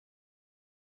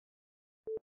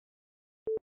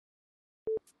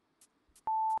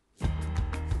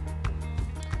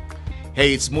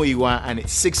Hey, it's Muyiwa, and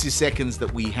it's 60 seconds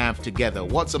that we have together.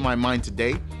 What's on my mind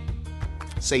today?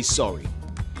 Say sorry.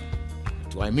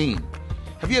 What do I mean?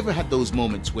 Have you ever had those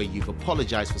moments where you've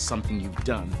apologized for something you've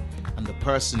done and the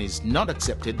person is not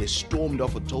accepted, they stormed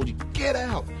off or told you, get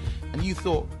out, and you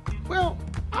thought, well,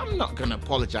 I'm not going to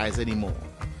apologize anymore.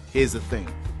 Here's the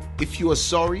thing. If you are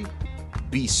sorry,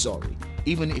 be sorry,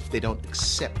 even if they don't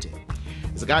accept it.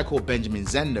 There's a guy called Benjamin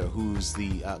Zender who's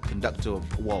the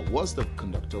was the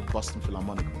conductor of Boston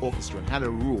Philharmonic Orchestra and had a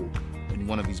rule in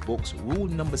one of his books, rule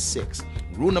number 6.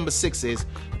 Rule number 6 is,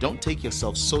 don't take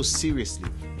yourself so seriously.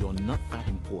 You're not that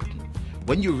important.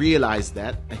 When you realize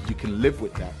that and you can live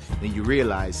with that, then you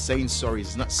realize saying sorry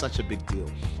is not such a big deal.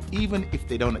 Even if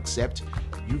they don't accept,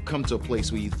 you come to a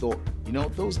place where you thought, you know,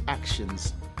 those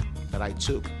actions that I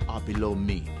took are below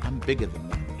me. I'm bigger than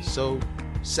that. So,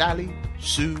 Sally,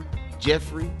 Sue,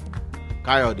 Jeffrey,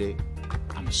 Coyote,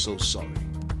 I'm so sorry.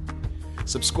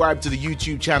 Subscribe to the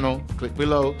YouTube channel, click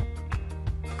below,